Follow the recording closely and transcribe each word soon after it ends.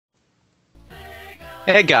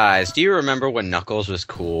Hey guys, do you remember when Knuckles was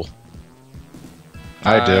cool?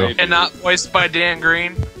 I do. And not voiced by Dan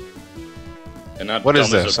Green. And not What is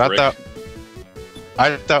dumb as this? a I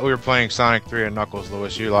brick. thought we were playing Sonic 3 and Knuckles,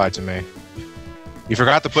 Lewis. You lied to me. You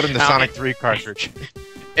forgot to put in the Sonic 3 cartridge.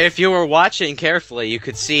 If you were watching carefully, you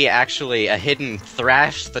could see actually a hidden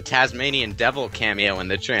Thrash the Tasmanian Devil cameo in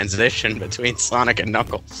the transition between Sonic and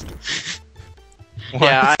Knuckles.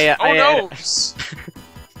 Yeah,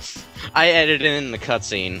 I edited in the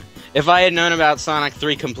cutscene. If I had known about Sonic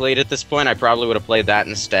 3 Complete at this point, I probably would have played that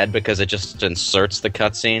instead because it just inserts the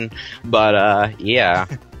cutscene. But, yeah.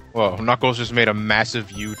 Whoa, Knuckles just made a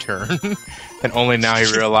massive U-turn. And only now he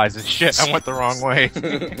realizes, shit, I went the wrong way.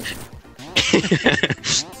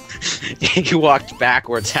 He walked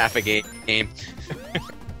backwards half a game.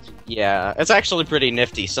 Yeah, it's actually pretty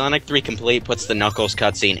nifty. Sonic 3 Complete puts the Knuckles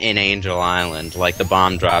cutscene in Angel Island, like the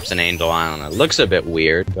bomb drops in Angel Island. It looks a bit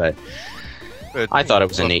weird, but I thought it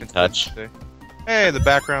was a neat touch. Hey, the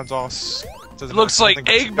background's all... It looks like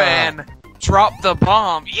Eggman dropped the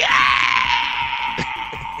bomb. Yeah!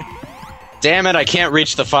 Damn it, I can't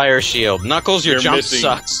reach the fire shield. Knuckles, your jump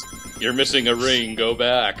sucks. You're missing a ring. Go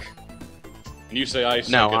back. And you say I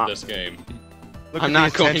suck at this game. Look I'm at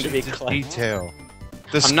not the going to attention be to clever. detail.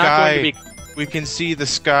 The I'm not going to sky, be... we can see the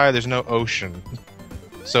sky, there's no ocean.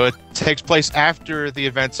 So it takes place after the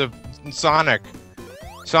events of Sonic.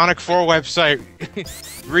 Sonic 4 website.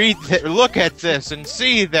 Look at this and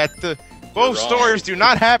see that both stories do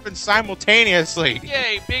not happen simultaneously.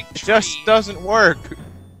 Yay, big tree. It just doesn't work.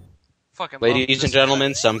 Fucking Ladies and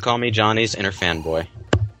gentlemen, some call me Johnny's inner fanboy.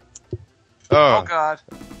 Oh god.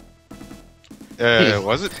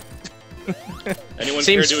 Was it? Anyone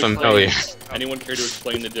Seems care to familiar. Anyone care to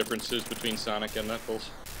explain the differences between Sonic and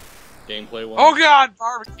Knuckles? Gameplay-wise? Oh god,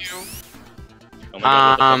 barbecue. Oh my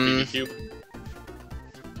god, what the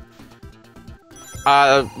fuck,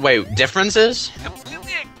 BBQ? Wait, differences?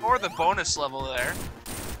 Completely ignore the bonus level there.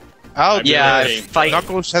 Yeah, game. fight.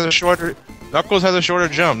 Knuckles has a shorter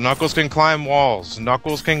jump. Knuckles can climb walls.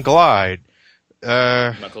 Knuckles can glide.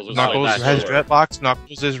 Knuckles has dreadlocks.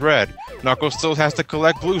 Knuckles is red. Knuckles still has to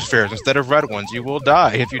collect blue spheres instead of red ones. You will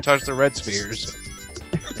die if you touch the red spheres.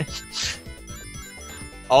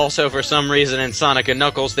 Also, for some reason in Sonic and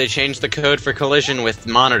Knuckles, they changed the code for collision with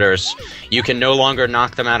monitors. You can no longer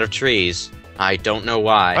knock them out of trees. I don't know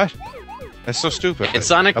why. What? That's so stupid. In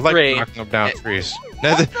Sonic I like 3, knocking them down trees.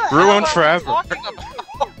 Ruined forever.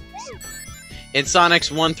 In Sonics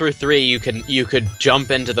 1 through 3, you could jump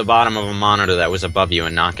into the bottom of a monitor that was above you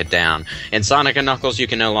and knock it down. In Sonic and Knuckles, you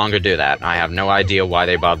can no longer do that. I have no idea why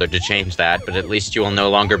they bothered to change that, but at least you will no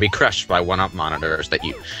longer be crushed by one-up monitors that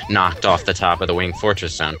you knocked off the top of the Wing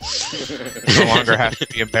Fortress Zone. No longer have to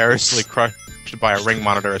be embarrassingly crushed by a ring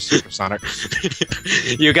monitor as Super Sonic.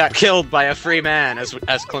 You got killed by a free man,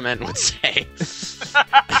 as Clement would say.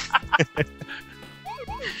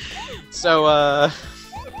 So,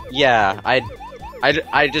 yeah,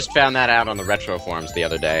 I just found that out on the retro forums the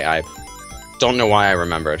other day. I don't know why I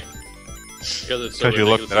remembered. Because it's so you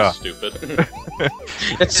looked it up. stupid.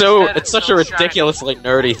 It's such a ridiculously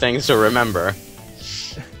nerdy thing to remember.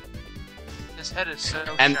 His head is so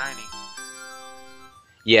And- shiny.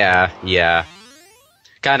 Yeah.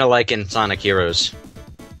 Kind of like in Sonic Heroes.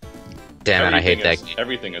 Damn it, I hate that.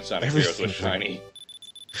 Everything in Sonic Heroes was shiny.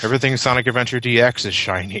 Everything in Sonic Adventure DX is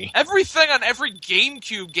shiny. Everything on every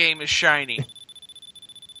GameCube game is shiny.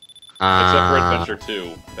 Except for Adventure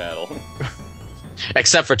 2 Battle.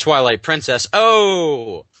 Except for Twilight Princess.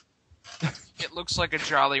 Oh! It looks like a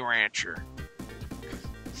Jolly Rancher.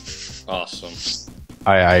 Awesome.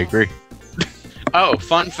 I agree. Oh,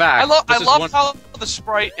 fun fact. I love how the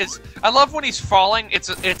sprite is. I love when he's falling. It's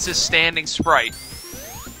a standing sprite.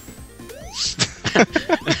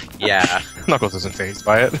 Yeah. Knuckles isn't fazed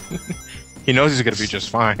by it. He knows he's gonna be just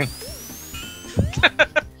fine.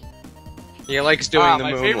 He likes doing the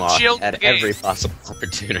my favorite moonwalk shield in at the game. every possible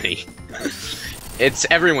opportunity. It's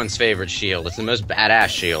everyone's favorite shield. It's the most badass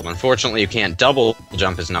shield. Unfortunately, you can't double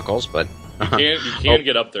jump as Knuckles, but... You can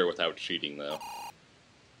get up there without cheating, though.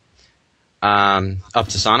 Up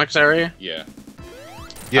to Sonic's area? Yeah.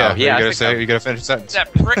 Yeah, yeah, you gotta finish the sentence.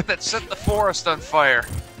 That prick that set the forest on fire.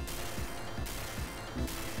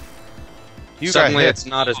 Suddenly got hit. it's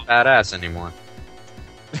not as badass anymore.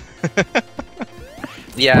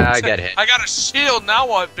 Yeah, I get hit. I got a shield, now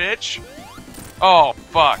what, bitch? Oh,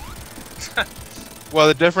 fuck. Well,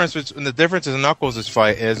 the difference in Knuckles'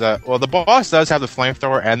 fight is, well, the boss does have the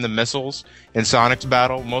flamethrower and the missiles in Sonic's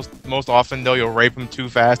battle. Most often, though, you'll rape him too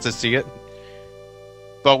fast to see it.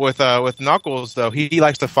 But with Knuckles, though, he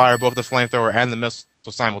likes to fire both the flamethrower and the missile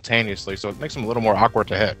simultaneously, so it makes him a little more awkward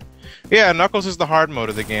to hit. Yeah, Knuckles is the hard mode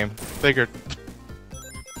of the game. Figured.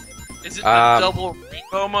 Is it the double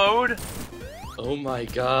rainbow mode? Oh my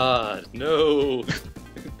god, no.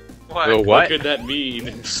 What? Well, What could that mean?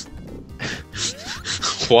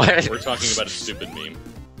 What? We're talking about a stupid meme.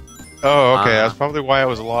 Oh, okay. That's probably why I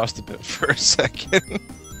was lost a bit for a second.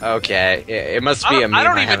 Okay, it must be a meme I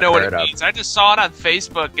don't even haven't know what heard it of. means. I just saw it on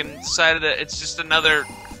Facebook and decided that it's just another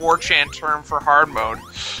 4chan term for hard mode.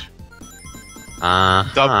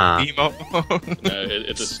 Double emo mode. No,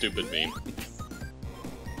 it's a stupid meme.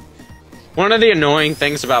 One of the annoying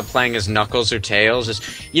things about playing as Knuckles or Tails is,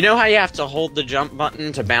 you know how you have to hold the jump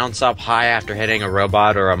button to bounce up high after hitting a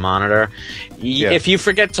robot or a monitor? Yeah. If you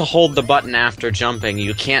forget to hold the button after jumping,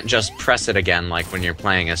 you can't just press it again like when you're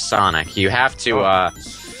playing as Sonic. You have to,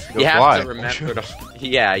 you have glide, to remember to,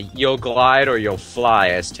 yeah, you'll glide or you'll fly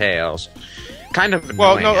as Tails. Kind of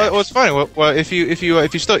annoying. Well, no, it's funny. Well, if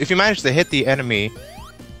you manage to hit the enemy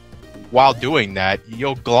while doing that,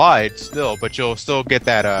 you'll glide still, but you'll still get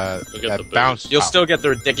that the bounce. You'll still get the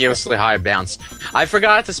ridiculously high bounce. I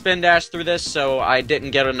forgot to spin dash through this, so I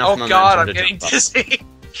didn't get enough momentum Oh god, I'm to getting jump up. dizzy.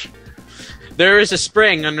 There is a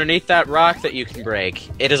spring underneath that rock that you can break.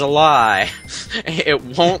 It is a lie. It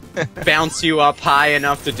won't bounce you up high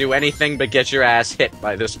enough to do anything but get your ass hit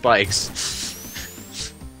by the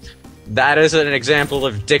spikes. That is an example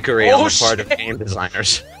of dickery on the part of game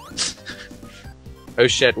designers. Oh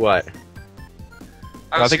shit, what?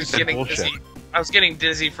 I think just it's getting bullshit. dizzy. I was getting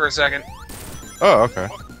dizzy for a second. Oh, okay.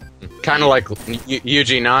 Kind of like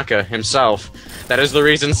Yuji Naka himself. That is the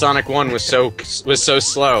reason Sonic 1 was so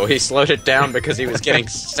slow. He slowed it down because he was getting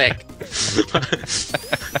sick.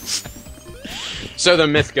 So the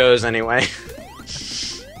myth goes, anyway.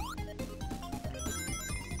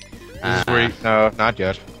 No, not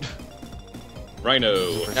yet. Rhino.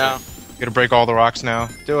 No. Gonna break all the rocks now.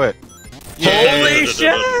 Do it. Holy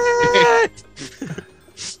shit!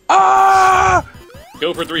 Ah!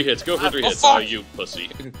 Go for 3 hits, go for 3 Oh, hits. fuck. Oh, you pussy.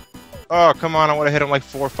 Oh, come on! I would have hit him like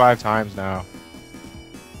 4 or 5 times now.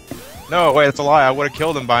 No, wait, that's a lie. I would have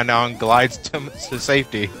killed him by now and glides to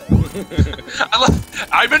safety.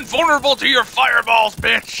 I'm invulnerable to your fireballs,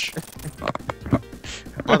 bitch!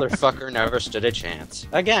 Motherfucker never stood a chance.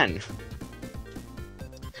 Again.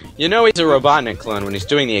 You know he's a Robotnik clone when he's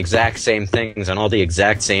doing the exact same things on all the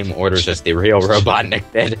exact same orders as the real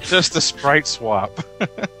Robotnik did. Just a sprite swap.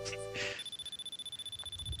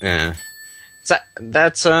 Yeah. So,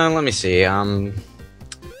 that's, let me see, oh,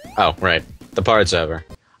 right. The part's over.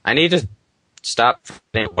 I need to stop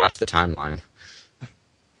and watch the timeline.